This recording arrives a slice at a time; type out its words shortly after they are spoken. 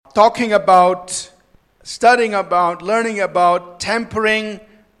talking about, studying about, learning about tempering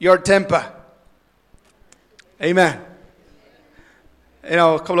your temper. Amen. You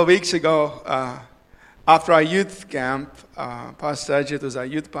know, a couple of weeks ago, after our youth camp, Pastor Ajit, who's our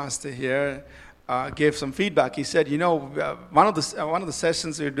youth pastor here, gave some feedback. He said, you know, one of the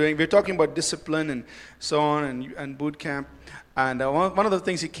sessions we're talking about discipline and so on, and boot camp. And one of the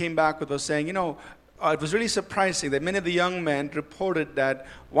things he came back with was saying, you know, it was really surprising that many of the young men reported that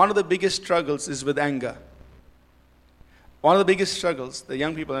one of the biggest struggles is with anger. One of the biggest struggles, the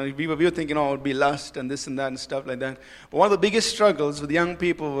young people, and we were thinking, oh, it would be lust and this and that and stuff like that. But one of the biggest struggles with young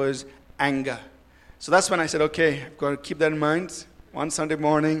people was anger. So that's when I said, okay, I've got to keep that in mind. One Sunday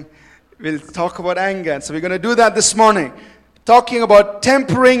morning, we'll talk about anger. And so we're going to do that this morning, talking about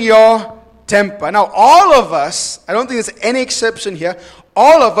tempering your temper. Now, all of us, I don't think there's any exception here,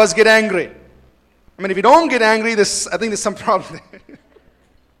 all of us get angry. I mean, if you don't get angry, I think there's some problem there.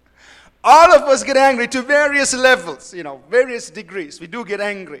 All of us get angry to various levels, various degrees. We do get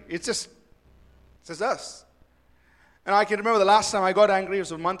angry. It's just us. And I can remember the last time I got angry, it was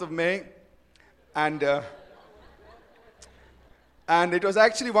the month of May. And it was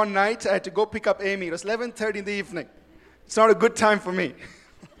actually one night, I had to go pick up Amy. It was 11:30 in the evening. It's not a good time for me.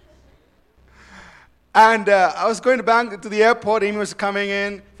 And I was going to the airport. Amy was coming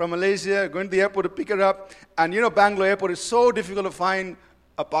in from Malaysia, going to the airport to pick her up. And Bangalore airport is so difficult to find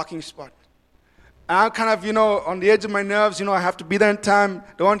a parking spot. And I'm kind of, on the edge of my nerves. I have to be there in time.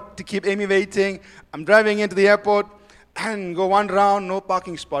 Don't want to keep Amy waiting. I'm driving into the airport and go one round, no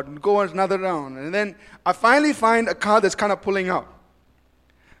parking spot. Go another round. And then I finally find a car that's kind of pulling out.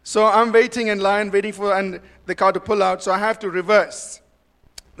 So I'm waiting in line, waiting for the car to pull out. So I have to reverse.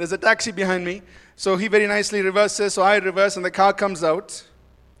 There's a taxi behind me. So he very nicely reverses. So I reverse and the car comes out.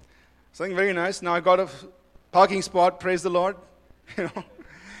 Something very nice. Now I got a parking spot. Praise the Lord.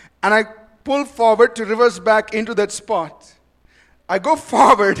 And I pull forward to reverse back into that spot. I go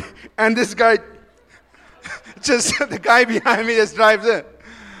forward, and this guy, the guy behind me just drives in.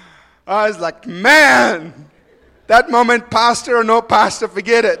 I was like, man, that moment, pastor or no pastor,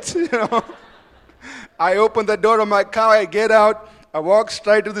 forget it. I open the door of my car, I get out, I walk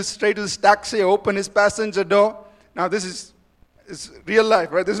straight to this taxi, I open his passenger door. Now this is real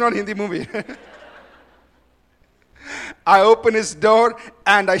life, right? This is not a Hindi movie. I open his door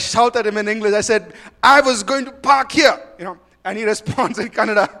and I shout at him in English. I said, I was going to park here, And he responds in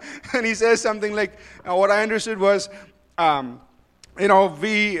Kannada, and he says something like, what I understood was, our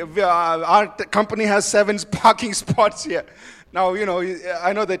company has 7 parking spots here. Now,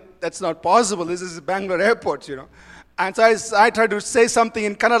 I know that's not possible. This is Bangalore airport, And so I tried to say something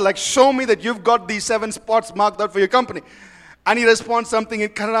in Kannada, like, show me that you've got these 7 spots marked out for your company. And he responds something in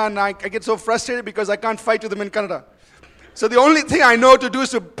Kannada, and I get so frustrated because I can't fight with him in Kannada. So the only thing I know to do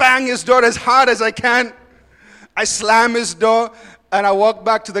is to bang his door as hard as I can. I slam his door, and I walk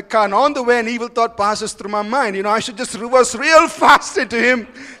back to the car. And on the way, an evil thought passes through my mind. I should just reverse real fast into him,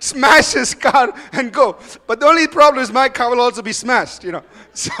 smash his car, and go. But the only problem is my car will also be smashed,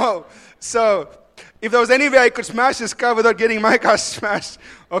 So if there was any way I could smash his car without getting my car smashed.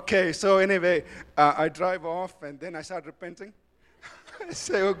 Okay, so anyway, I drive off, and then I start repenting. I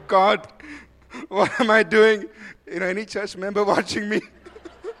say, oh, God, what am I doing? Any church member watching me?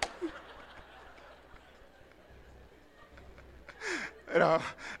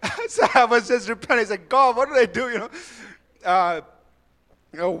 So I was just repenting. I said, God, what did I do?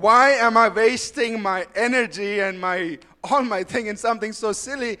 Why am I wasting my energy and all my thing in something so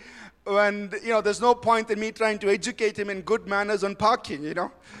silly when, there's no point in me trying to educate him in good manners on parking,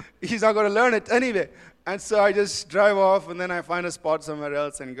 He's not going to learn it anyway. And so I just drive off, and then I find a spot somewhere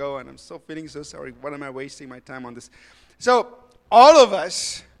else and go, and I'm feeling so sorry. What am I wasting my time on this? So all of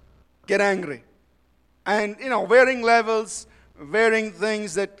us get angry. And, varying levels, varying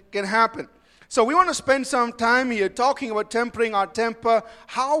things that can happen. So we want to spend some time here talking about tempering our temper,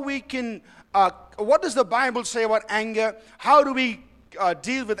 how we can, what does the Bible say about anger? How do we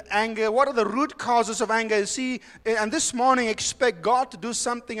deal with anger? What are the root causes of anger? You see, and this morning expect God to do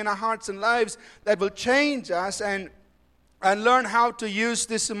something in our hearts and lives that will change us and learn how to use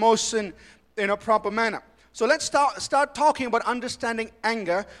this emotion in a proper manner. So let's start talking about understanding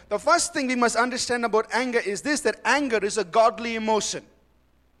anger. The first thing we must understand about anger is this, that anger is a godly emotion.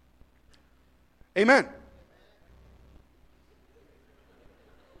 Amen.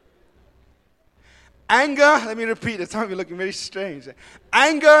 Anger, let me repeat it. Some of you are looking very strange.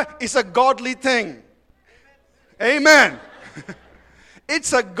 Anger is a godly thing. Amen.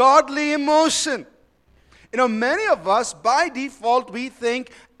 It's a godly emotion. Many of us, by default, we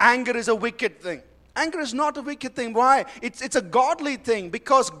think anger is a wicked thing. Anger is not a wicked thing. Why? It's a godly thing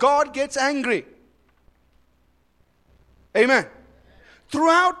because God gets angry. Amen.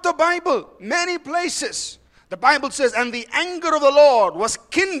 Throughout the Bible, many places, the Bible says, and the anger of the Lord was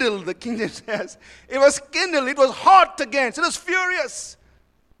kindled, the King James says. It was kindled. It was hot against. It was furious.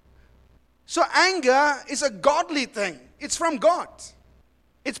 So anger is a godly thing. It's from God.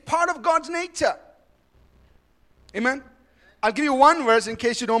 It's part of God's nature. Amen. I'll give you one verse in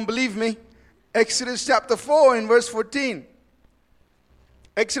case you don't believe me. Exodus chapter 4 in verse 14.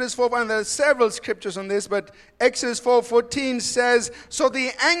 Exodus 4, and there are several scriptures on this, but Exodus 4:14 says, so the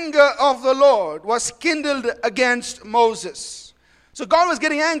anger of the Lord was kindled against Moses. So God was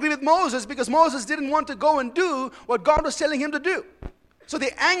getting angry with Moses because Moses didn't want to go and do what God was telling him to do. So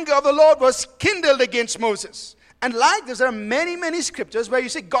the anger of the Lord was kindled against Moses. And like this, there are many, many scriptures where you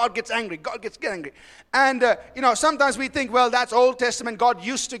say God gets angry, God gets angry. And, sometimes we think, well, that's Old Testament. God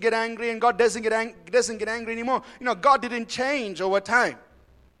used to get angry and God doesn't get angry anymore. God didn't change over time.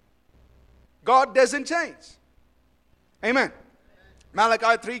 God doesn't change. Amen.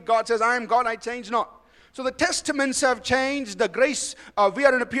 Malachi 3, God says, I am God, I change not. So the testaments have changed, the grace, we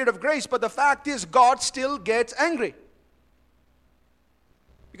are in a period of grace, but the fact is God still gets angry.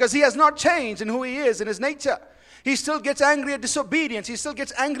 Because he has not changed in who he is, in his nature. He still gets angry at disobedience. He still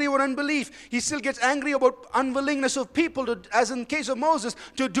gets angry over unbelief. He still gets angry about unwillingness of people, as in the case of Moses,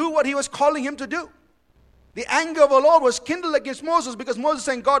 to do what he was calling him to do. The anger of the Lord was kindled against Moses because Moses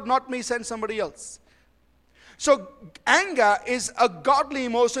saying, God, not me, send somebody else. So anger is a godly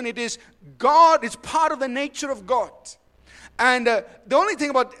emotion. It is God. It's part of the nature of God. And the only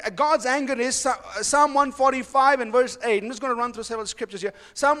thing about God's anger is Psalm 145 and verse 8. I'm just going to run through several scriptures here.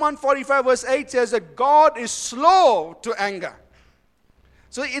 Psalm 145 verse 8 says that God is slow to anger.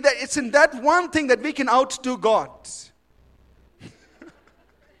 So it's in that one thing that we can outdo God.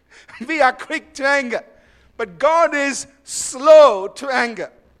 We are quick to anger. But God is slow to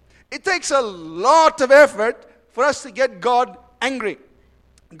anger. It takes a lot of effort for us to get God angry.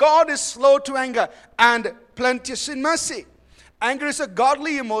 God is slow to anger and plenteous in mercy. Anger is a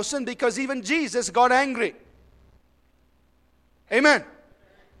godly emotion because even Jesus got angry. Amen.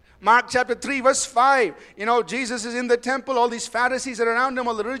 Mark chapter 3 verse 5. Jesus is in the temple. All these Pharisees are around him.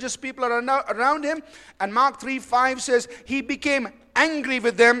 All the religious people are around him. And Mark 3:5 says, he became angry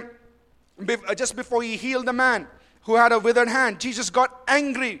with them just before he healed the man who had a withered hand. Jesus got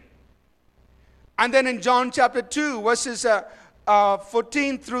angry. And then in John chapter 2 verses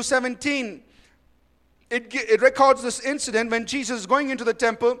 14 through 17, it records this incident when Jesus is going into the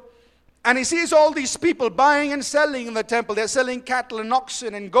temple and he sees all these people buying and selling in the temple. They're selling cattle and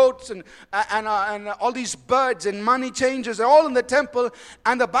oxen and goats and all these birds and money changers. They're all in the temple.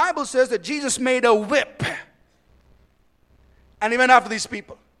 And the Bible says that Jesus made a whip and he went after these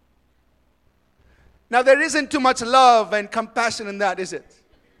people. Now, there isn't too much love and compassion in that, is it?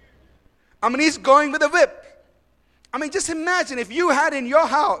 He's going with a whip. Just imagine if you had in your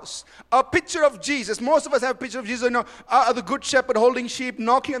house a picture of Jesus. Most of us have a picture of Jesus, the good shepherd holding sheep,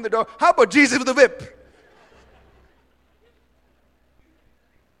 knocking on the door. How about Jesus with a whip?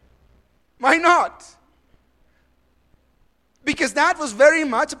 Why not? Because that was very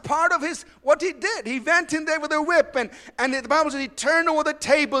much a part of what he did. He went in there with a whip and the Bible says he turned over the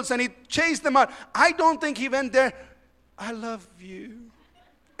tables and he chased them out. I don't think he went there, I love you,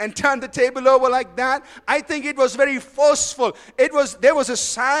 and turned the table over like that. I think it was very forceful. There was a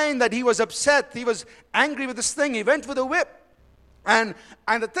sign that he was upset. He was angry with this thing. He went with a whip. And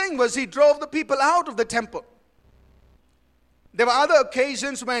the thing was he drove the people out of the temple. There were other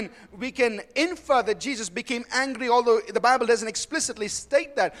occasions when we can infer that Jesus became angry, although the Bible doesn't explicitly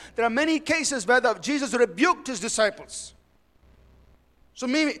state that. There are many cases where Jesus rebuked his disciples. So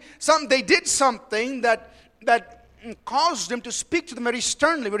maybe they did something that caused him to speak to them very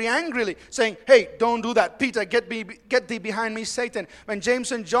sternly, very angrily, saying, hey, don't do that. Peter, get thee behind me, Satan. When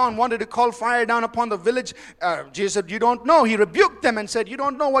James and John wanted to call fire down upon the village, Jesus said, you don't know. He rebuked them and said, you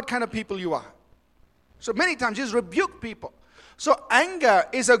don't know what kind of people you are. So many times Jesus rebuked people. So anger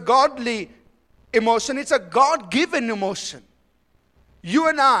is a godly emotion. It's a God-given emotion. You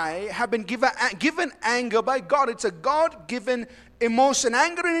and I have been given anger by God. It's a God-given emotion.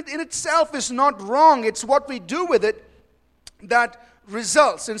 Anger in itself is not wrong. It's what we do with it that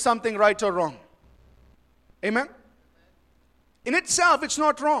results in something right or wrong. Amen? In itself, it's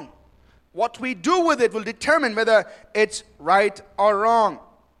not wrong. What we do with it will determine whether it's right or wrong.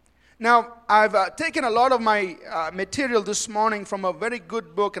 Now, I've taken a lot of my material this morning from a very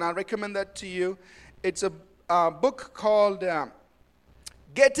good book, and I recommend that to you. It's a book called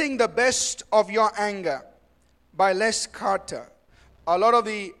Getting the Best of Your Anger by Les Carter. A lot of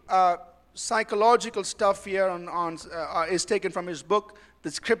the psychological stuff here is taken from his book.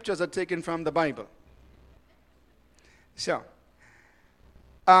 The scriptures are taken from the Bible. So,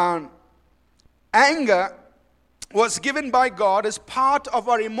 anger was given by God as part of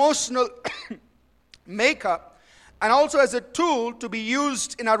our emotional makeup and also as a tool to be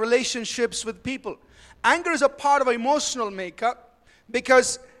used in our relationships with people. Anger is a part of our emotional makeup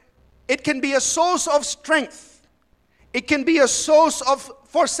because it can be a source of strength. It can be a source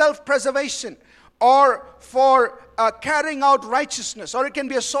for self-preservation or for carrying out righteousness, or it can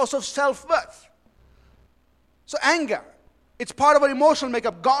be a source of self-worth. So anger, it's part of our emotional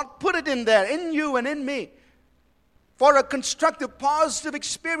makeup. God put it in there, in you and in me, for a constructive, positive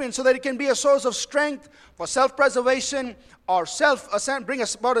experience so that it can be a source of strength for self-preservation or bring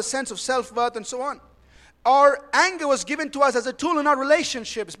us about a sense of self-worth and so on. Or anger was given to us as a tool in our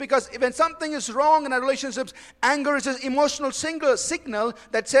relationships, because when something is wrong in our relationships, anger is an emotional signal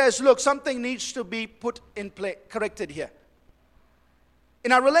that says, look, something needs to be put in play, corrected here.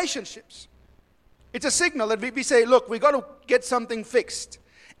 In our relationships, it's a signal that we say, look, we got to get something fixed.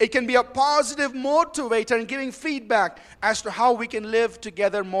 It can be a positive motivator in giving feedback as to how we can live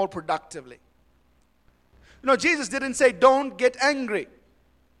together more productively. You know, Jesus didn't say, don't get angry.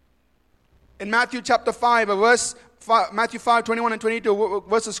 In Matthew chapter 5, Matthew 5, 21 and 22,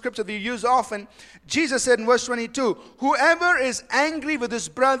 verse of scripture that we use often, Jesus said in verse 22, whoever is angry with his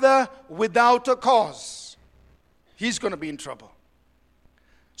brother without a cause, he's going to be in trouble.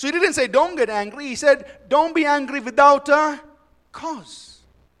 So he didn't say don't get angry. He said don't be angry without a cause.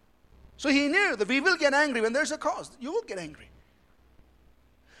 So he knew that we will get angry when there's a cause. You will get angry.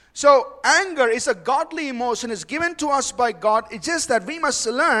 So anger is a godly emotion. It's given to us by God. It's just that we must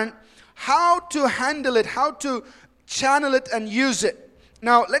learn how to handle it, how to channel it and use it.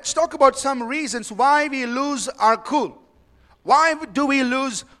 Now, let's talk about some reasons why we lose our cool. Why do we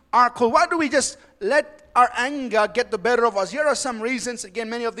lose our cool? Why do we just let our anger get the better of us? Here are some reasons. Again,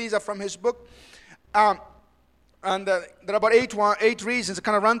 many of these are from his book. And there are about eight reasons. I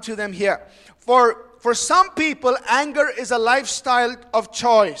kind of run through them here. For some people, anger is a lifestyle of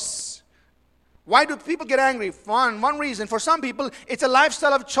choice. Why do people get angry? One reason. For some people, it's a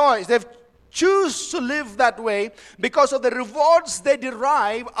lifestyle of choice. They choose to live that way because of the rewards they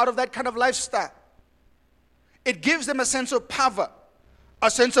derive out of that kind of lifestyle. It gives them a sense of power,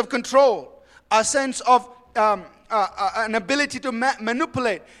 a sense of control, a sense of an ability to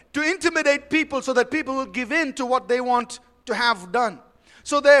manipulate, to intimidate people so that people will give in to what they want to have done.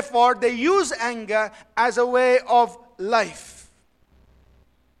 So therefore, they use anger as a way of life.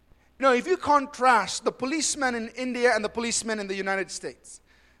 You know, if you contrast the policemen in India and the policemen in the United States,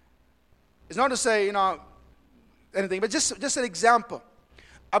 it's not to say, anything, but just an example.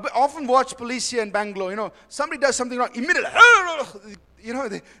 I often watch police here in Bangalore. Somebody does something wrong,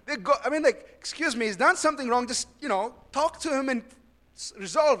 immediately, they go, excuse me, he's done something wrong, just, talk to him and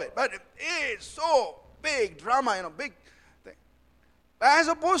resolve it. But it's so big drama, big thing. As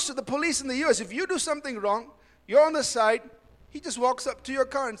opposed to the police in the U.S., if you do something wrong, you're on the side, he just walks up to your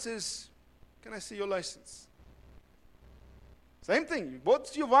car and says, can I see your license? Same thing.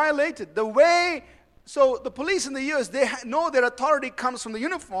 Both you violated. So the police in the U.S., they know their authority comes from the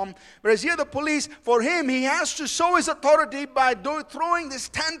uniform. Whereas here the police, for him, he has to show his authority by throwing this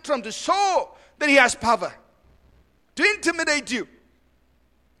tantrum to show that he has power. To intimidate you.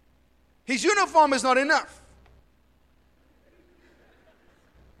 His uniform is not enough.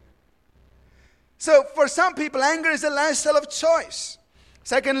 So for some people, anger is a lifestyle of choice.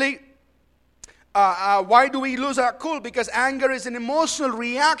 Secondly, why do we lose our cool? Because anger is an emotional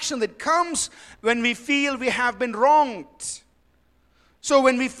reaction that comes when we feel we have been wronged. So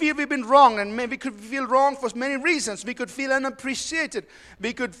when we feel we've been wronged, and maybe we could feel wrong for many reasons. We could feel unappreciated.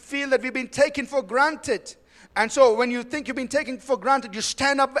 We could feel that we've been taken for granted. And so when you think you've been taken for granted, you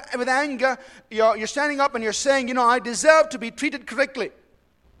stand up with anger. You're standing up and you're saying, I deserve to be treated correctly.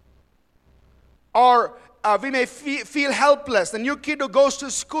 Or we may feel helpless. The new kid who goes to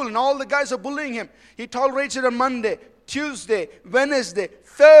school and all the guys are bullying him. He tolerates it on Monday, Tuesday, Wednesday,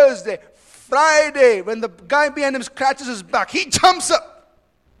 Thursday, Friday. When the guy behind him scratches his back, he jumps up.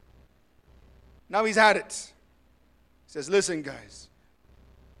 Now he's had it. He says, listen guys,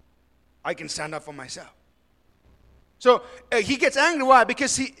 I can stand up for myself. So he gets angry. Why?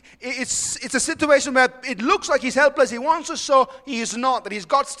 Because it's a situation where it looks like he's helpless. He wants to show he is not, that he's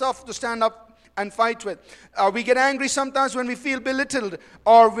got stuff to stand up and fight with. We get angry sometimes when we feel belittled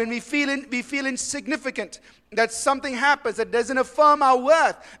or when we feel insignificant, that something happens that doesn't affirm our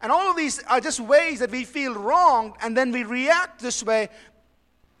worth. And all of these are just ways that we feel wronged and then we react this way.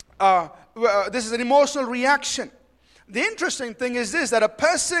 This is an emotional reaction. The interesting thing is this, that a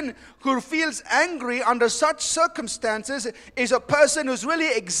person who feels angry under such circumstances is a person who's really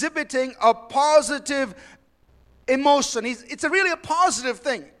exhibiting a positive emotion. It's really a positive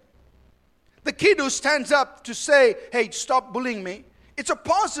thing. The kid who stands up to say, hey, stop bullying me, it's a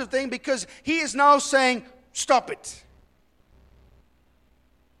positive thing because he is now saying, stop it.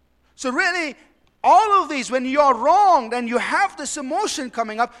 So really, all of these, when you're wronged and you have this emotion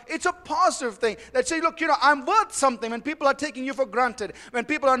coming up, it's a positive thing. That say, look, I'm worth something. When people are taking you for granted, when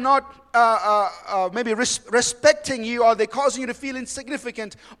people are not maybe respecting you, or they're causing you to feel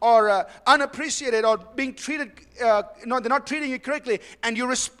insignificant or unappreciated, or being treated, they're not treating you correctly, and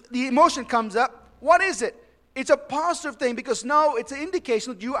the emotion comes up, what is it? It's a positive thing because now it's an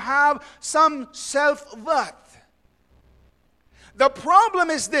indication that you have some self-worth. The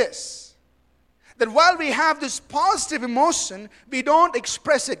problem is this, that while we have this positive emotion, we don't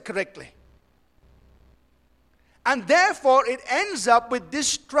express it correctly. And therefore, it ends up with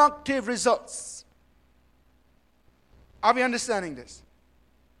destructive results. Are we understanding this?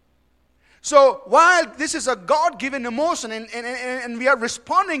 So, while this is a God-given emotion and we are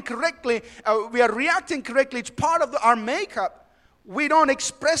responding correctly, we are reacting correctly, it's part of our makeup, we don't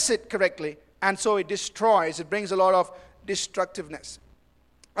express it correctly. And so it destroys, it brings a lot of destructiveness.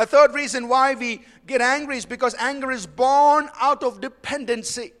 A third reason why we get angry is because anger is born out of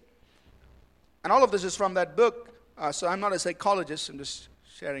dependency. And all of this is from that book. So I'm not a psychologist. I'm just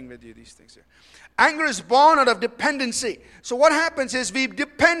sharing with you these things here. Anger is born out of dependency. So what happens is we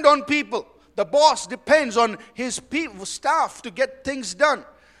depend on people. The boss depends on his staff to get things done.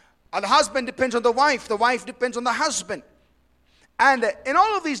 The husband depends on the wife. The wife depends on the husband. And in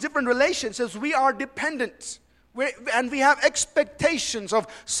all of these different relationships, we are dependent. And we have expectations of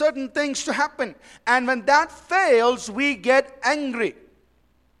certain things to happen. And when that fails, we get angry.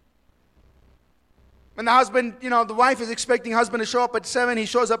 When the husband, the wife is expecting husband to show up at 7, he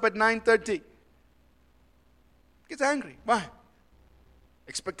shows up at 9:30. Gets angry. Why?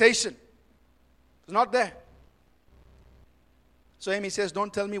 Expectation. It's not there. So Amy says,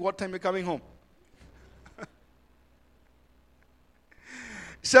 don't tell me what time you're coming home.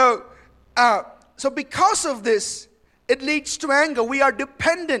 So because of this, it leads to anger. We are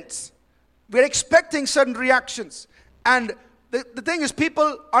dependent. We're expecting certain reactions. And the thing is,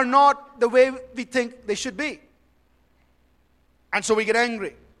 people are not the way we think they should be. And so we get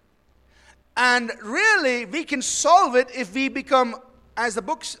angry. And really, we can solve it if we become, as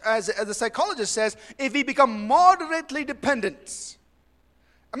the psychologist says, if we become moderately dependent.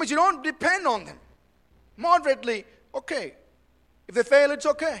 I mean, you don't depend on them. Moderately, okay. If they fail, it's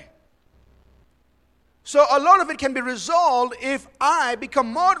okay. So a lot of it can be resolved if I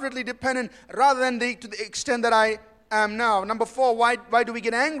become moderately dependent rather than to the extent that I am now. Number 4, why do we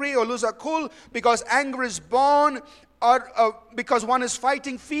get angry or lose our cool? Because anger is born because one is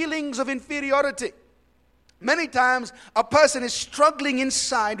fighting feelings of inferiority. Many times a person is struggling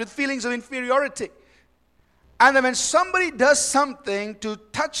inside with feelings of inferiority. And then when somebody does something to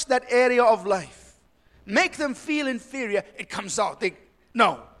touch that area of life, make them feel inferior, it comes out.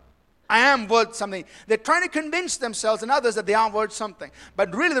 No. I am worth something. They're trying to convince themselves and others that they are worth something.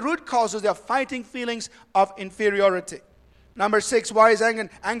 But really the root cause is they are fighting feelings of inferiority. Number 6, why is anger?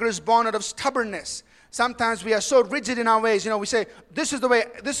 Anger is born out of stubbornness. Sometimes we are so rigid in our ways. We say, this is the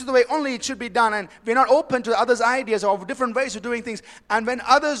way only it should be done. And we're not open to others' ideas or different ways of doing things. And when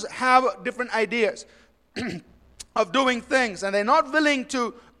others have different ideas of doing things and they're not willing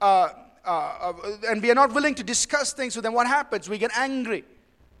to, and we are not willing to discuss things with them, what happens? We get angry.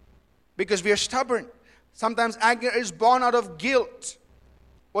 Because we are stubborn. Sometimes anger is born out of guilt.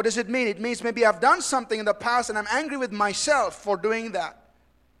 What does it mean? It means maybe I've done something in the past and I'm angry with myself for doing that.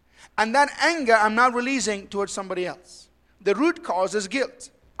 And that anger I'm now releasing towards somebody else. The root cause is guilt.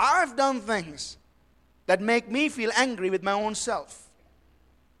 I've done things that make me feel angry with my own self.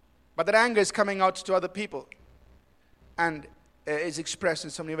 But that anger is coming out to other people and is expressed in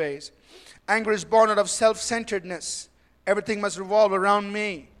so many ways. Anger is born out of self-centeredness. Everything must revolve around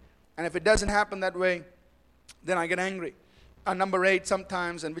me. And if it doesn't happen that way, then I get angry. And number 8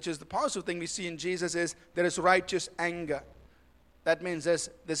 sometimes, and which is the positive thing we see in Jesus, is there is righteous anger. That means there's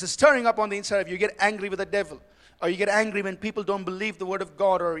a stirring up on the inside of you. You get angry with the devil. Or you get angry when people don't believe the word of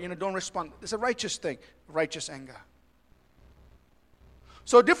God or don't respond. It's a righteous thing, righteous anger.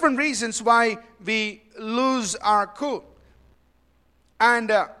 So different reasons why we lose our cool.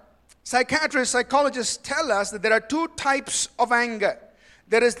 And psychiatrists, psychologists tell us that there are 2 types of anger.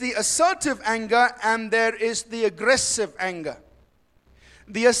 There is the assertive anger and there is the aggressive anger.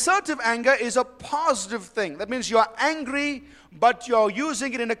 The assertive anger is a positive thing. That means you are angry, but you're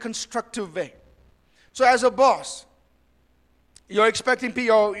using it in a constructive way. So as a boss, You're expecting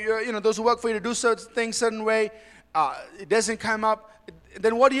people, those who work for you to do certain things certain way. It doesn't come up.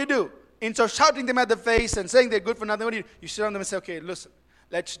 Then what do? Instead of shouting them at the face and saying they're good for nothing, what do? You sit on them and say, okay, listen,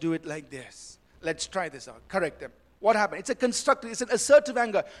 let's do it like this. Let's try this out. Correct them. What happened? It's an assertive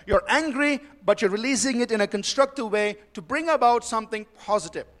anger. You're angry, but you're releasing it in a constructive way to bring about something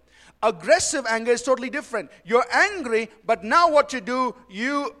positive. Aggressive anger is totally different. You're angry, but now what you do,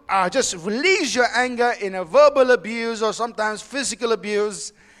 you just release your anger in a verbal abuse or sometimes physical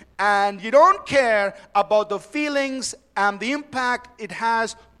abuse, and you don't care about the feelings and the impact it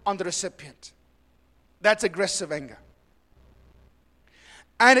has on the recipient. That's aggressive anger.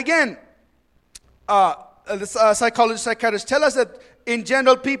 And again, the psychiatrists tell us that in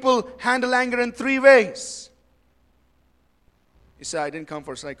general, people handle anger in 3 ways. You say, I didn't come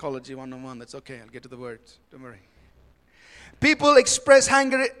for psychology 101. That's okay. I'll get to the words. Don't worry. People express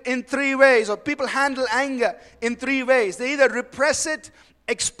anger in 3 ways, or people handle anger in 3 ways. They either repress it,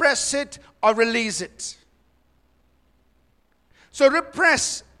 express it, or release it. So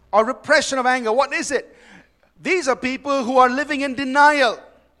repress or repression of anger, what is it? These are people who are living in denial.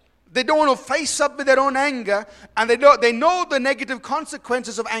 They don't want to face up with their own anger, and they know the negative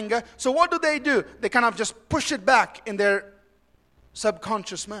consequences of anger. So what do? They kind of just push it back in their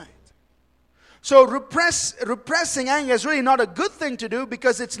subconscious mind. So repressing anger is really not a good thing to do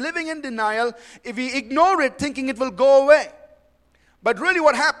because it's living in denial. If we ignore it, thinking it will go away. But really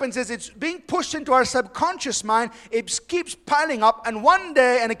what happens is it's being pushed into our subconscious mind. It keeps piling up, and one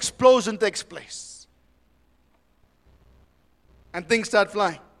day an explosion takes place. And things start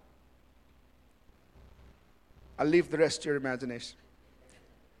flying. I'll leave the rest to your imagination.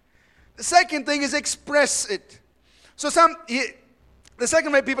 The second thing is express it. So the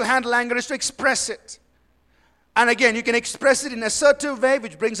second way people handle anger is to express it. And again, you can express it in an assertive way,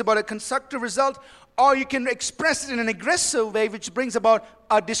 which brings about a constructive result, or you can express it in an aggressive way, which brings about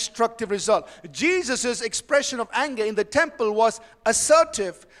a destructive result. Jesus' expression of anger in the temple was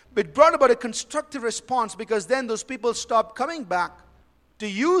assertive, but brought about a constructive response, because then those people stopped coming back to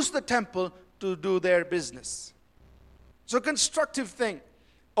use the temple to do their business. So a constructive thing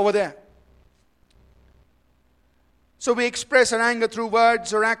over there. So we express our anger through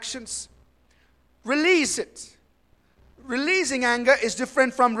words or actions. Release it. Releasing anger is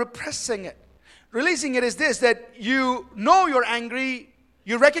different from repressing it. Releasing it is this, that you know you're angry,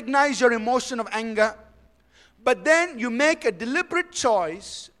 you recognize your emotion of anger, but then you make a deliberate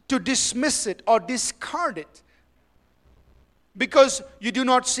choice to dismiss it or discard it because you do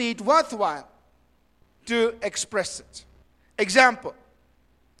not see it worthwhile to express it. Example,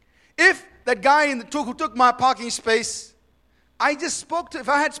 if that guy who took my parking space, if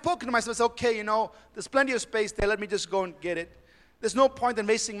I had spoken to myself, okay, there's plenty of space there, let me just go and get it. There's no point in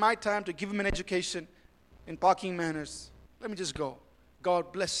wasting my time to give him an education in parking manners. Let me just go.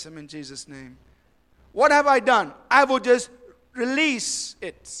 God bless him in Jesus' name. What have I done? I would just release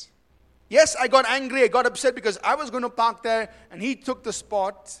it. Yes, I got angry, I got upset because I was going to park there and he took the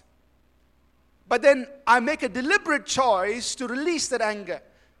spot. But then I make a deliberate choice to release that anger,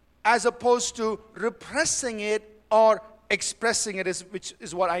 as opposed to repressing it or expressing it, which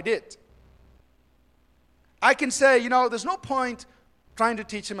is what I did. I can say, there's no point trying to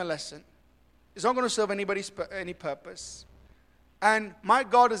teach him a lesson. It's not going to serve any purpose. And my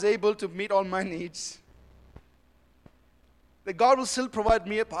God is able to meet all my needs. That God will still provide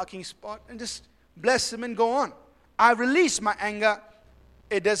me a parking spot, and just bless him and go on. I release my anger.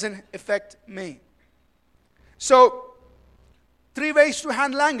 It doesn't affect me. So, 3 ways to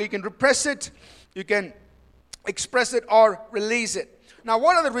handle anger. You can repress it, you can express it, or release it. Now,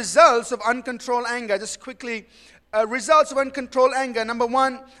 what are the results of uncontrolled anger? Just quickly, results of uncontrolled anger. Number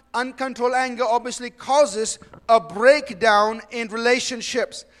 1, uncontrolled anger obviously causes a breakdown in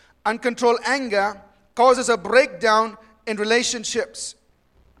relationships. Uncontrolled anger causes a breakdown in relationships.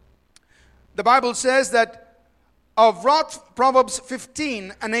 The Bible says that Proverbs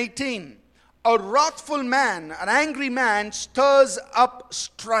 15 and 18, a wrathful man, an angry man, stirs up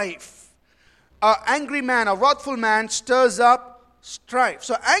strife. An angry man, a wrathful man, stirs up strife.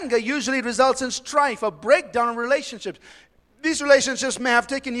 So anger usually results in strife, a breakdown in relationships. These relationships may have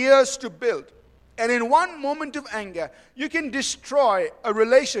taken years to build. And in one moment of anger, you can destroy a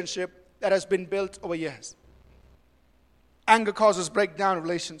relationship that has been built over years. Anger causes breakdown in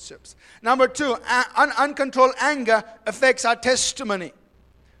relationships. Number 2, uncontrolled anger affects our testimony.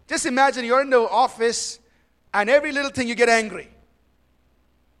 Just imagine you're in the office and every little thing you get angry.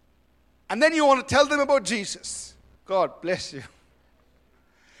 And then you want to tell them about Jesus. God bless you.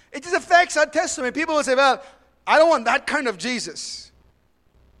 It just affects our testimony. People will say, well, I don't want that kind of Jesus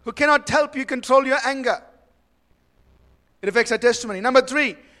who cannot help you control your anger. It affects our testimony. Number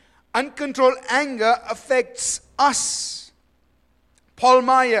 3, uncontrolled anger affects us. Paul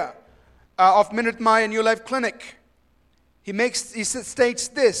Meyer of Minute Meyer New Life Clinic, he states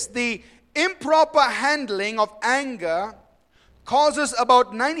this: the improper handling of anger causes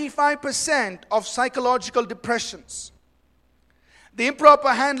about 95% of psychological depressions. The improper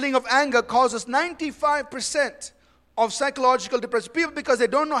handling of anger causes 95% of psychological depression. People, because they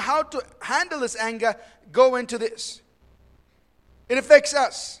don't know how to handle this anger, go into this. It affects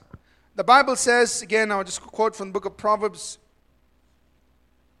us. The Bible says, again, I'll just quote from the book of Proverbs.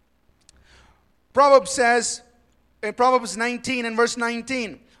 Proverbs says, in Proverbs 19 and verse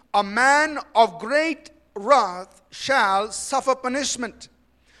 19, a man of great wrath shall suffer punishment.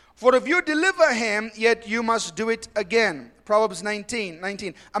 For if you deliver him, yet you must do it again. Proverbs 19.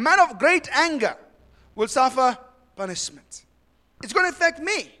 A man of great anger will suffer punishment. It's going to affect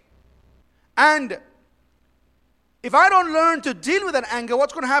me. And if I don't learn to deal with that anger,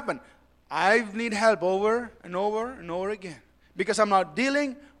 what's going to happen? I need help over and over and over again. Because I'm not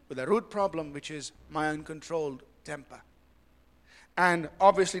dealing with the root problem, which is my uncontrolled temper. And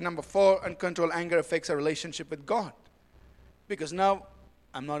obviously, number 4, uncontrolled anger affects our relationship with God. Because now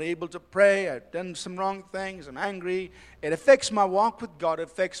I'm not able to pray, I've done some wrong things, I'm angry. It affects my walk with God, it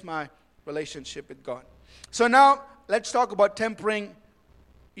affects my relationship with God. So now, let's talk about tempering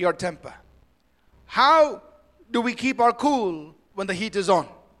your temper. How do we keep our cool when the heat is on?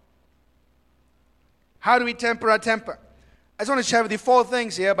 How do we temper our temper? I just want to share with you 4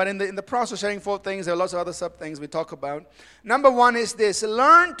 things here, but in the process of sharing 4 things, there are lots of other sub things we talk about. Number 1 is this: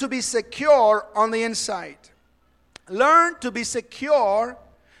 learn to be secure on the inside. Learn to be secure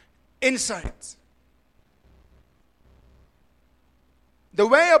inside. The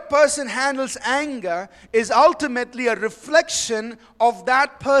way a person handles anger is ultimately a reflection of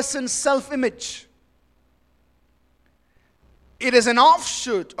that person's self-image. It is an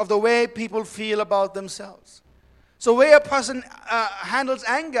offshoot of the way people feel about themselves. So the way a person handles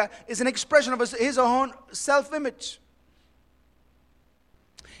anger is an expression of his or her own self-image.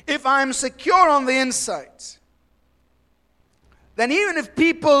 If I'm secure on the inside, then even if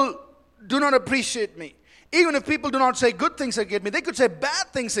people do not appreciate me, even if people do not say good things against me, they could say bad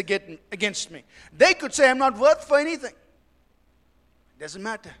things against me. They could say I'm not worth for anything. It doesn't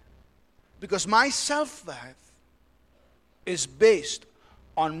matter. Because my self-worth is based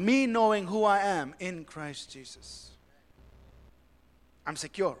on me knowing who I am in Christ Jesus. I'm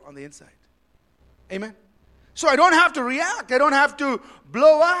secure on the inside. Amen? So I don't have to react. I don't have to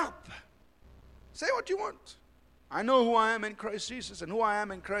blow up. Say what you want. I know who I am in Christ Jesus, and who I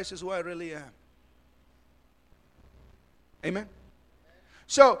am in Christ is who I really am. Amen?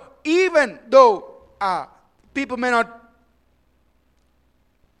 So even though people may not,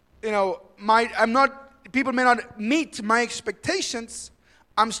 people may not meet my expectations,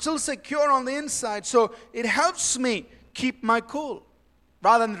 I'm still secure on the inside. So it helps me keep my cool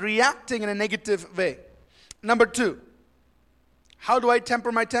rather than reacting in a negative way. Number 2, how do I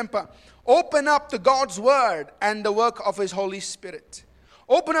temper my temper? Open up to God's Word and the work of His Holy Spirit.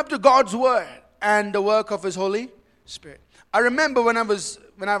 Open up to God's Word and the work of His Holy Spirit. I remember when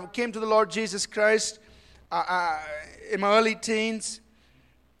I came to the Lord Jesus Christ in my early teens,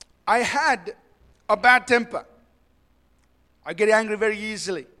 I had a bad temper. I get angry very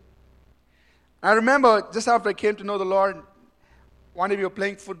easily. I remember just after I came to know the Lord, one day we were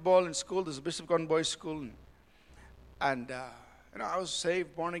playing football in school. There's a Bishop Gordon Boys School. And I was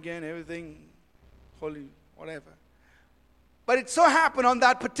saved, born again, everything, holy, whatever. But it so happened on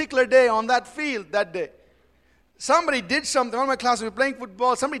that particular day, on that field that day, somebody did something. One of my classes, we were playing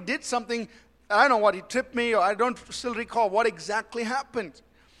football. Somebody did something. I don't know what, he tripped me, or I don't still recall what exactly happened.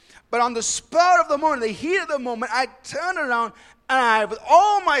 But on the spur of the moment, the heat of the moment, I turned around and I, with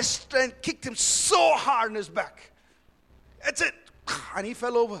all my strength, kicked him so hard in his back. That's it. And he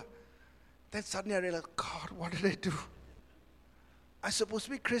fell over. Then suddenly I realized, God, what did I do? I'm supposed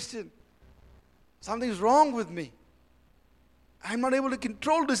to be Christian. Something's wrong with me. I'm not able to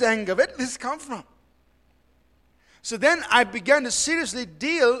control this anger. Where did this come from? So then I began to seriously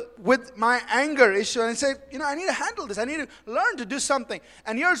deal with my anger issue and say, I need to handle this. I need to learn to do something.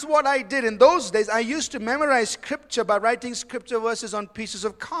 And here's what I did. In those days, I used to memorize scripture by writing scripture verses on pieces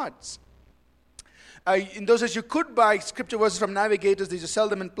of cards. In those days, you could buy scripture verses from Navigators. They used to sell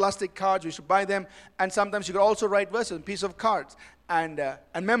them in plastic cards. You should buy them. And sometimes you could also write verses on pieces of cards and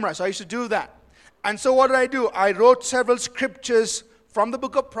memorize. So I used to do that. And so what did I do? I wrote several scriptures from the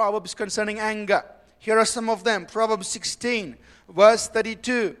book of Proverbs concerning anger. Here are some of them. Proverbs 16, verse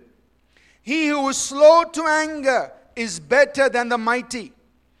 32. He who is slow to anger is better than the mighty,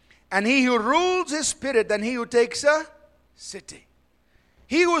 and he who rules his spirit than he who takes a city.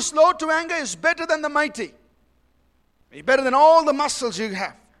 He who is slow to anger is better than the mighty. He's better than all the muscles you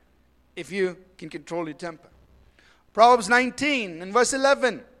have if you can control your temper. Proverbs 19 and verse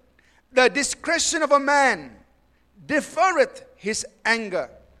 11. The discretion of a man deferreth his anger,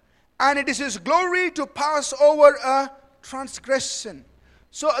 and it is his glory to pass over a transgression.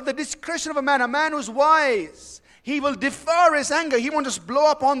 So at the discretion of a man who's wise, he will defer his anger. He won't just blow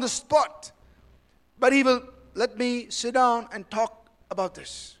up on the spot, but he will, let me sit down and talk about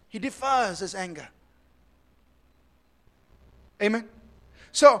this. He defers his anger. Amen.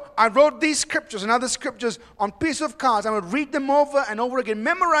 So I wrote these scriptures and other scriptures on pieces of cards. I would read them over and over again,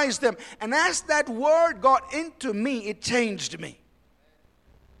 memorize them. And as that word got into me, it changed me.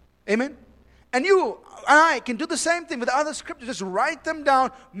 Amen. And you and I can do the same thing with other scriptures. Just write them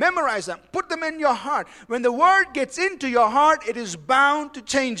down, memorize them, put them in your heart. When the word gets into your heart, it is bound to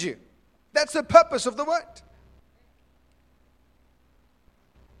change you. That's the purpose of the word.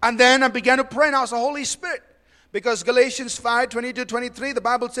 And then I began to pray and ask the Holy Spirit. Because Galatians 5:22-23, the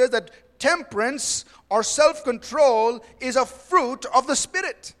Bible says that temperance or self-control is a fruit of the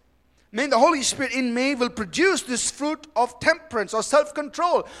Spirit. Meaning the Holy Spirit in me will produce this fruit of temperance or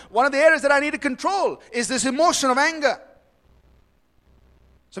self-control. One of the areas that I need to control is this emotion of anger.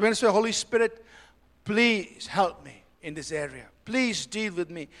 So I'm going to say, Holy Spirit, please help me in this area. Please deal with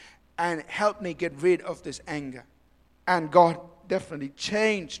me and help me get rid of this anger. And God definitely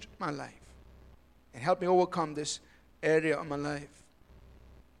changed my life and helped me overcome this area of my life.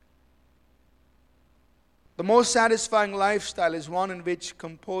 The most satisfying lifestyle is one in which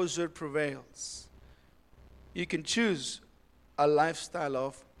composure prevails. You can choose a lifestyle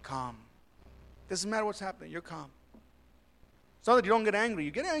of calm. Doesn't matter what's happening, you're calm. It's not that you don't get angry.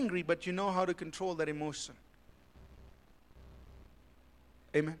 You get angry, but you know how to control that emotion.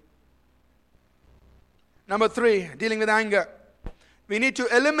 Amen. Number 3, dealing with anger. We need to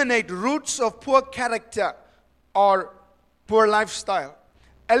eliminate roots of poor character or poor lifestyle.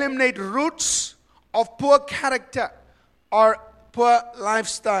 Eliminate roots of poor character or poor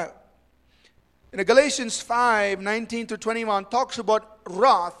lifestyle. In Galatians 5:19-21 talks about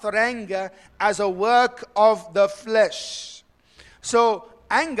wrath or anger as a work of the flesh. So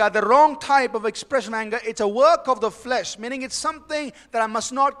anger, the wrong type of expression of anger, it's a work of the flesh, meaning it's something that I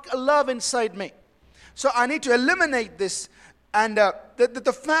must not love inside me. So I need to eliminate this. And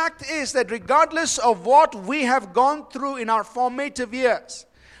the fact is that regardless of what we have gone through in our formative years,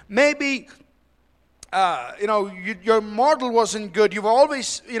 maybe your model wasn't good. You've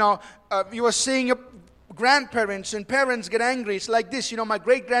always, you were seeing your grandparents and parents get angry. It's like this, my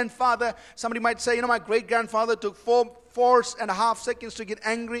great-grandfather, somebody might say, my great-grandfather took 4.5 seconds to get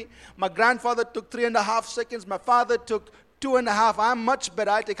angry. My grandfather took 3.5 seconds. My father took 2.5. I'm much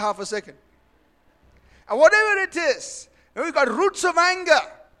better. I take half a second. And whatever it is, we've got roots of anger.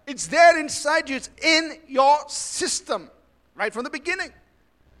 It's there inside you. It's in your system right from the beginning.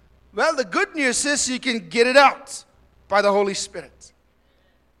 Well, the good news is you can get it out by the Holy Spirit.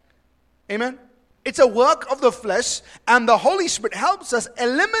 Amen? It's a work of the flesh, and the Holy Spirit helps us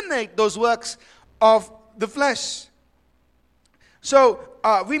eliminate those works of the flesh. So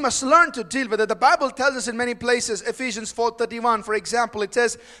we must learn to deal with it. The Bible tells us in many places, Ephesians 4:31, for example, it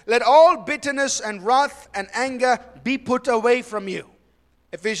says, let all bitterness and wrath and anger be put away from you.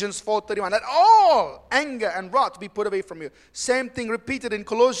 Ephesians 4:31, let all anger and wrath be put away from you. Same thing repeated in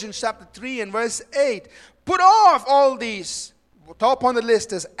Colossians chapter 3 and verse 8. Put off all these. Top on the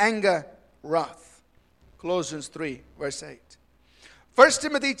list is anger, wrath. Colossians 3 verse 8. 1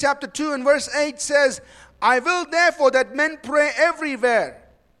 Timothy chapter 2 and verse 8 says, I will therefore that men pray everywhere,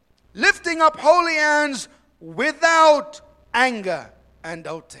 lifting up holy hands without anger and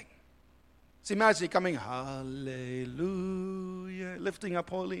doubting. So imagine coming, hallelujah, lifting up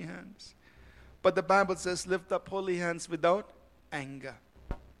holy hands. But the Bible says, lift up holy hands without anger.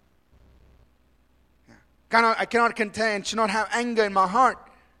 I cannot contain, should not have anger in my heart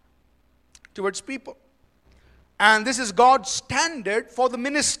towards people. And this is God's standard for the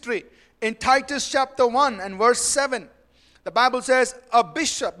ministry. In Titus chapter 1 and verse 7, the Bible says, a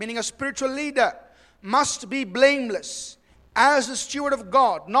bishop, meaning a spiritual leader, must be blameless as a steward of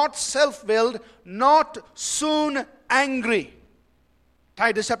God, not self-willed, not soon angry.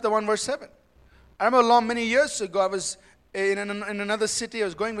 Titus chapter 1 verse 7. I remember many years ago, I was in another city. I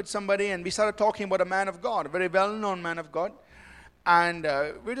was going with somebody and we started talking about a man of God, a very well-known man of God. And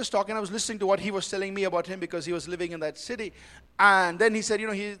we were just talking. I was listening to what he was telling me about him because he was living in that city. And then he said,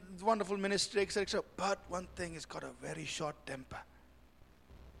 he's a wonderful ministry, etc. But one thing, he's got a very short temper.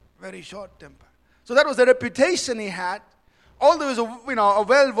 Very short temper. So that was the reputation he had. Although he was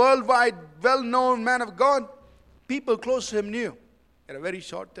a worldwide, well-known man of God, people close to him knew. He had a very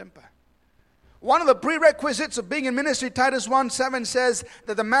short temper. One of the prerequisites of being in ministry, Titus 1:7 says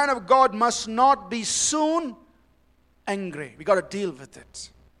that the man of God must not be soon angry. We got to deal with it.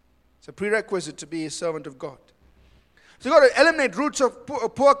 It's a prerequisite to be a servant of God. So you've got to eliminate roots of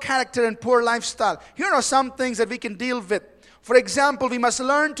poor character and poor lifestyle. Here are some things that we can deal with. For example, we must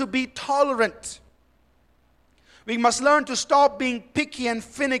learn to be tolerant. We must learn to stop being picky and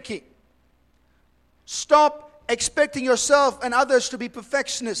finicky. Stop expecting yourself and others to be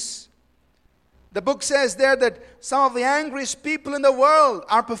perfectionists. The book says there that some of the angriest people in the world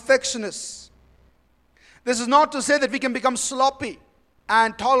are perfectionists. This is not to say that we can become sloppy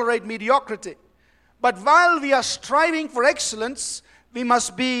and tolerate mediocrity. But while we are striving for excellence, we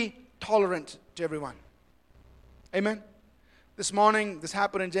must be tolerant to everyone. Amen. This morning, this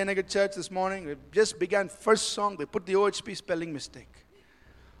happened in Jayanagar Church this morning. We just began first song. They put the OHP spelling mistake.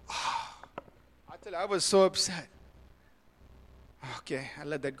 I tell you, I was so upset. Okay, I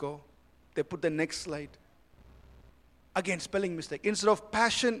let that go. They put the next slide. Again, spelling mistake. Instead of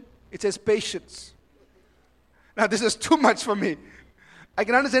passion, it says patience. Now, this is too much for me. I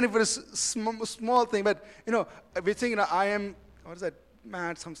can understand if it's a small thing, but, we think, I am, what is that,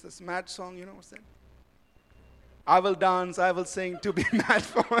 mad song, what's that? I will dance, I will sing to be mad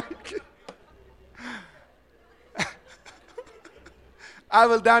for my king. I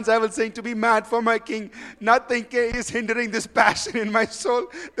will dance, I will sing to be mad for my king. Nothing is hindering this passion in my soul.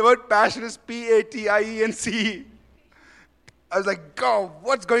 The word passion is P-A-T-I-E-N-C-E. I was like, God,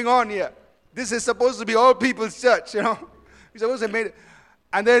 what's going on here? This is supposed to be all people's church, We're supposed to make it.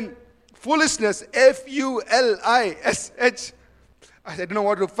 And then foolishness, F-U-L-I-S-H. I said, I don't know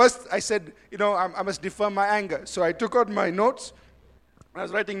what to do. First, I said, I must defer my anger. So I took out my notes. I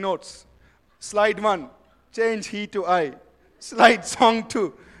was writing notes. Slide 1, change he to I. Slide song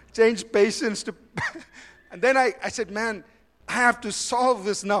 2, change patience to... And then I said, man, I have to solve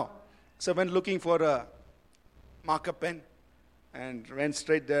this now. So I went looking for a marker pen and went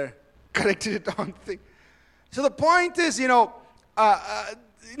straight there, corrected it on thing. So the point is, we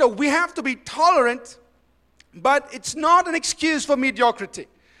have to be tolerant, but it's not an excuse for mediocrity.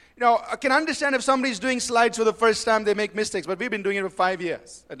 I can understand if somebody's doing slides for the first time, they make mistakes, but we've been doing it for 5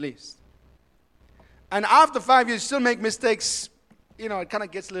 years, at least. And after 5 years, you still make mistakes, it kind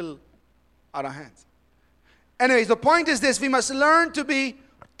of gets a little out of hand. Anyways, the point is this, we must learn to be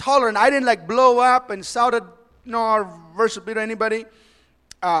tolerant. I didn't blow up and shout at, or worship it or anybody,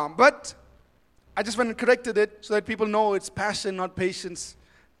 but I just went and corrected it so that people know it's passion, not patience,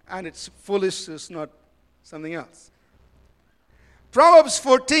 and it's foolishness, not something else. Proverbs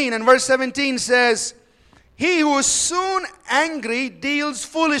 14 and verse 17 says, he who is soon angry deals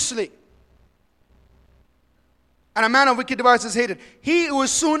foolishly, and a man of wicked devices hated. He who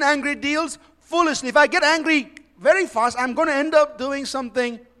is soon angry deals foolishly. If I get angry very fast, I'm going to end up doing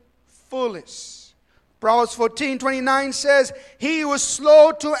something foolish. Proverbs 14:29 says, he who is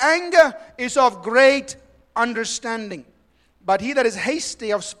slow to anger is of great understanding, but he that is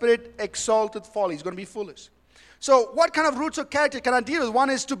hasty of spirit exalteth folly. He's going to be foolish. So what kind of roots of character can I deal with? One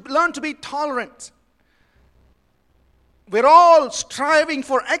is to learn to be tolerant. We're all striving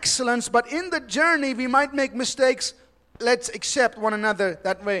for excellence, but in the journey we might make mistakes. Let's accept one another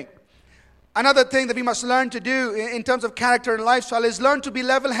that way. Another thing that we must learn to do in terms of character and lifestyle is learn to be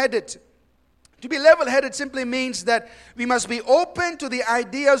level-headed. To be level-headed simply means that we must be open to the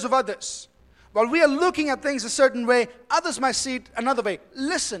ideas of others. While we are looking at things a certain way, others might see it another way.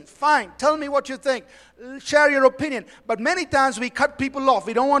 Listen, fine, tell me what you think. Share your opinion. But many times we cut people off.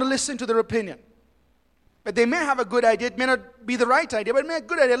 We don't want to listen to their opinion. But they may have a good idea. It may not be the right idea, but it may be a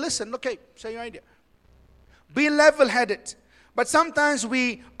good idea. Listen, okay, say your idea. Be level-headed. But sometimes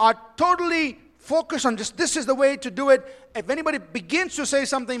we are totally focused on just this is the way to do it. If anybody begins to say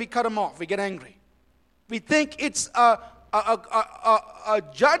something, we cut them off. We get angry. We think it's a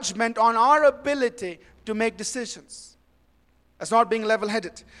judgment on our ability to make decisions. That's not being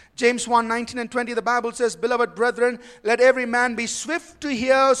level-headed. James 1:19 and 20, the Bible says, beloved brethren, let every man be swift to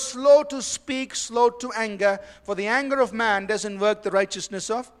hear, slow to speak, slow to anger, for the anger of man doesn't work the righteousness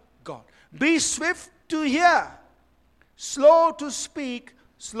of God. Be swift to hear, slow to speak,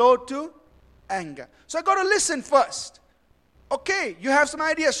 slow to anger. So I got to listen first. Okay, you have some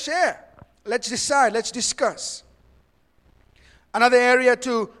ideas, share. Let's decide, let's discuss. Another area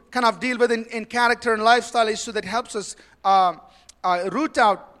to kind of deal with in character and lifestyle issue that helps us root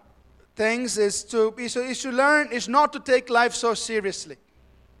out things is to learn is not to take life so seriously.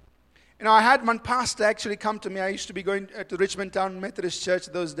 I had one pastor actually come to me. I used to be going to Richmond Town Methodist Church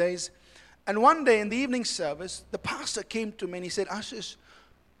those days. And one day in the evening service, the pastor came to me and he said, Ashish,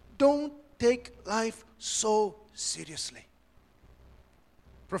 don't take life so seriously.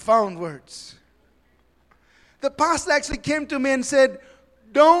 Profound words. The pastor actually came to me and said,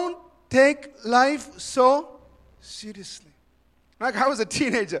 don't take life so seriously. Like I was a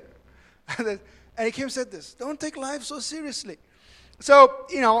teenager. And he came and said this, don't take life so seriously. So,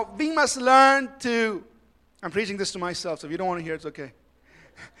 we must learn to, I'm preaching this to myself, so if you don't want to hear it, it's okay.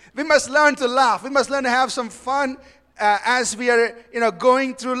 We must learn to laugh. We must learn to have some fun as we are,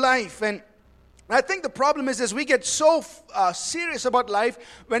 going through life. And I think the problem is we get so serious about life,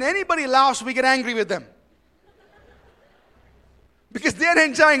 when anybody laughs, we get angry with them. Because they're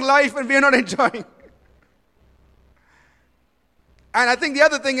enjoying life and we're not enjoying. And I think the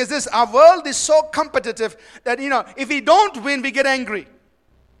other thing is this, our world is so competitive that, if we don't win, we get angry.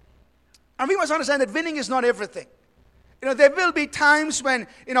 And we must understand that winning is not everything. There will be times when,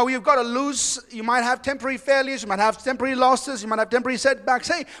 you've got to lose. You might have temporary failures. You might have temporary losses. You might have temporary setbacks.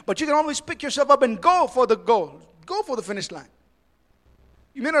 Hey, but you can always pick yourself up and go for the goal. Go for the finish line.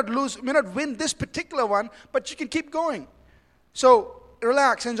 You may not lose, you may not win this particular one, but you can keep going. So,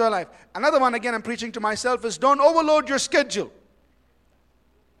 relax, enjoy life. Another one, again, I'm preaching to myself, is don't overload your schedule.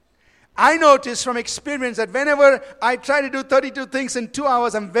 I notice from experience that whenever I try to do 32 things in 2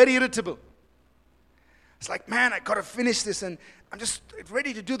 hours, I'm very irritable. It's like, man, I got to finish this, and I'm just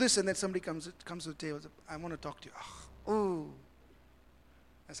ready to do this, and then somebody comes to the table. I want to talk to you. Oh,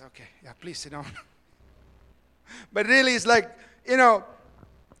 that's okay. Yeah, please sit down. But really, it's like,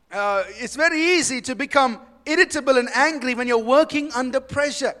 it's very easy to become irritable and angry when you're working under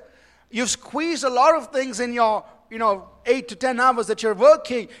pressure. You've squeezed a lot of things in your, 8 to 10 hours that you're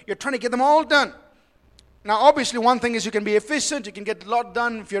working. You're trying to get them all done. Now, obviously, one thing is you can be efficient. You can get a lot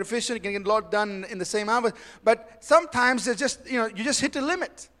done. If you're efficient, you can get a lot done in the same hours. But sometimes it's just, you just hit a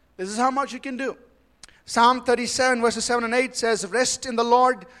limit. This is how much you can do. Psalm 37, verses 7 and 8 says, rest in the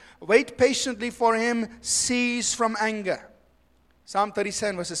Lord, wait patiently for Him, cease from anger. Psalm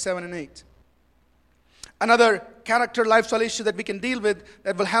 37, verses 7 and 8. Another character lifestyle issue that we can deal with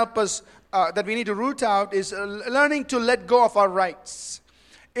that will help us, that we need to root out, is learning to let go of our rights.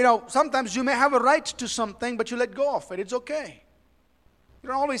 Sometimes you may have a right to something, but you let go of it. It's okay. You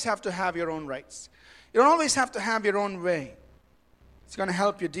don't always have to have your own rights. You don't always have to have your own way. It's going to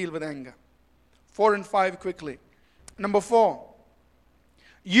help you deal with anger. 4 and 5 quickly. Number 4,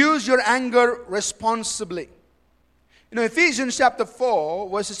 use your anger responsibly. Ephesians chapter 4,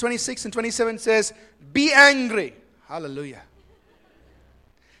 verses 26 and 27 says, be angry. Hallelujah.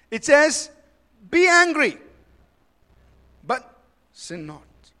 It says, be angry, but sin not.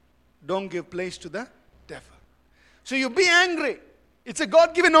 Don't give place to the devil. So you be angry. It's a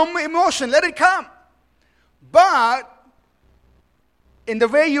God-given emotion. Let it come. But in the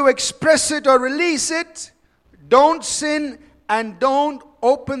way you express it or release it, don't sin and don't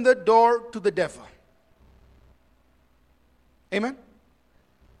open the door to the devil. Amen?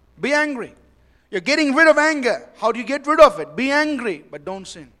 Be angry. You're getting rid of anger. How do you get rid of it? Be angry, but don't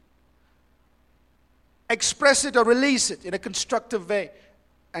sin. Express it or release it in a constructive way.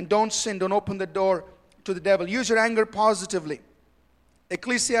 And don't sin. Don't open the door to the devil. Use your anger positively.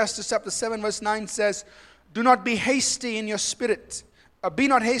 Ecclesiastes chapter 7 verse 9 says, do not be hasty in your spirit. Be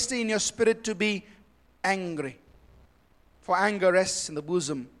not hasty in your spirit to be angry. For anger rests in the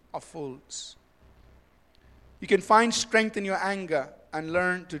bosom of fools. You can find strength in your anger and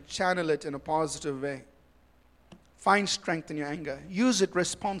learn to channel it in a positive way. Find strength in your anger. Use it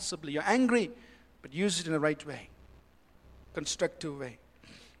responsibly. You're angry, but use it in the right way. Constructive way.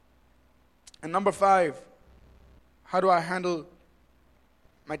 And number 5, how do I handle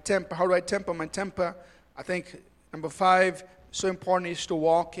my temper? How do I temper my temper? I think number 5, so important, is to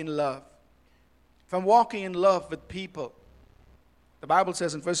walk in love. If I'm walking in love with people, the Bible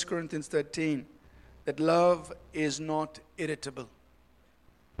says in 1 Corinthians 13 that love is not irritable.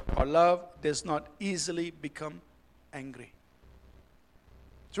 Or love does not easily become angry.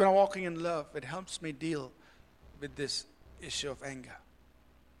 So when I'm walking in love, it helps me deal with this issue of anger.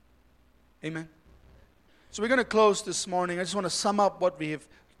 Amen. So we're going to close this morning. I just want to sum up what we have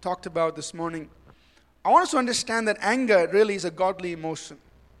talked about this morning. I want us to understand that anger really is a godly emotion.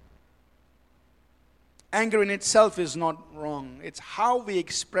 Anger in itself is not wrong. It's how we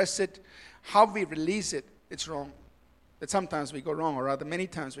express it, how we release it, it's wrong. That sometimes we go wrong, or rather many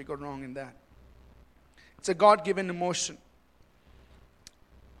times we go wrong in that. It's a God-given emotion.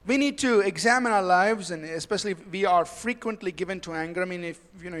 We need to examine our lives, and especially if we are frequently given to anger. I mean, if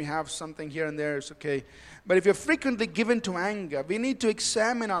you have something here and there, it's okay. But if you're frequently given to anger, we need to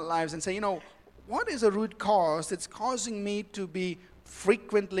examine our lives and say, what is the root cause that's causing me to be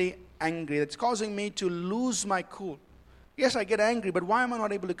frequently angry? That's causing me to lose my cool. Yes, I get angry, but why am I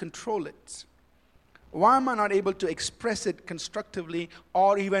not able to control it? Why am I not able to express it constructively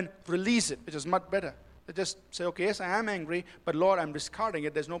or even release it, which is much better? I just say, okay, yes, I am angry, but Lord, I'm discarding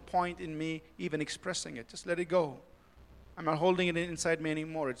it. There's no point in me even expressing it. Just let it go. I'm not holding it inside me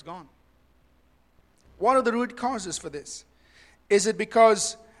anymore. It's gone. What are the root causes for this? Is it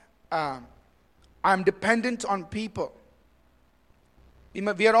because I'm dependent on people?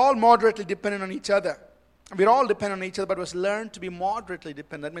 We are all moderately dependent on each other. We're all dependent on each other, but must learn to be moderately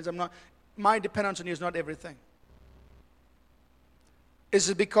dependent. That means my dependence on you is not everything. Is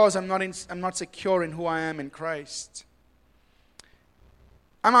it because I'm not secure in who I am in Christ?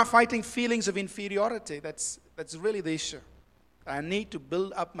 Am I fighting feelings of inferiority? That's really the issue. I need to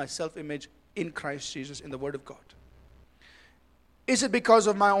build up my self-image in Christ Jesus, in the Word of God. Is it because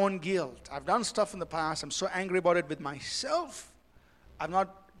of my own guilt? I've done stuff in the past. I'm so angry about it with myself. I've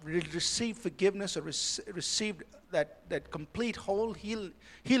not received forgiveness or received that complete whole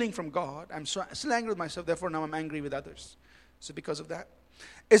healing from God. I'm still angry with myself, therefore now I'm angry with others. Is it because of that?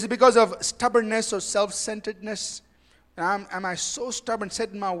 Is it because of stubbornness or self-centeredness? Am I so stubborn,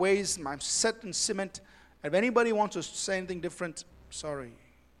 set in my ways, I'm set in cement? If anybody wants to say anything different, sorry.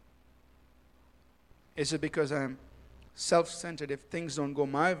 Is it because I'm self-centered? If things don't go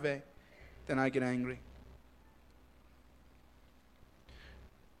my way, then I get angry.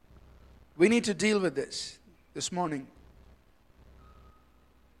 We need to deal with this morning.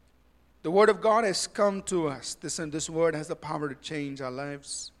 The Word of God has come to us. This Word has the power to change our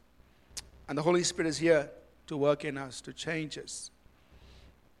lives. And the Holy Spirit is here to work in us, to change us.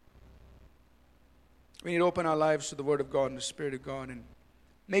 We need to open our lives to the Word of God and the Spirit of God. And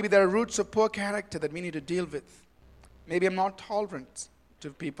maybe there are roots of poor character that we need to deal with. Maybe I'm not tolerant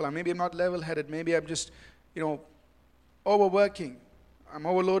to people. Or maybe I'm not level-headed. Maybe I'm just, overworking. I'm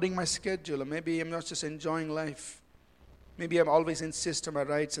overloading my schedule. Or maybe I'm not just enjoying life. Maybe I always insist on my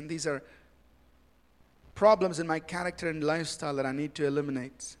rights, and these are problems in my character and lifestyle that I need to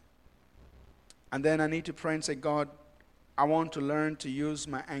eliminate. And then I need to pray and say, God, I want to learn to use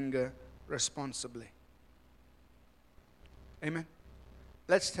my anger responsibly. Amen.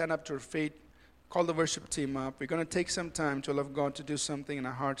 Let's stand up to our feet. Call the worship team up. We're going to take some time to allow God to do something in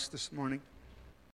our hearts this morning.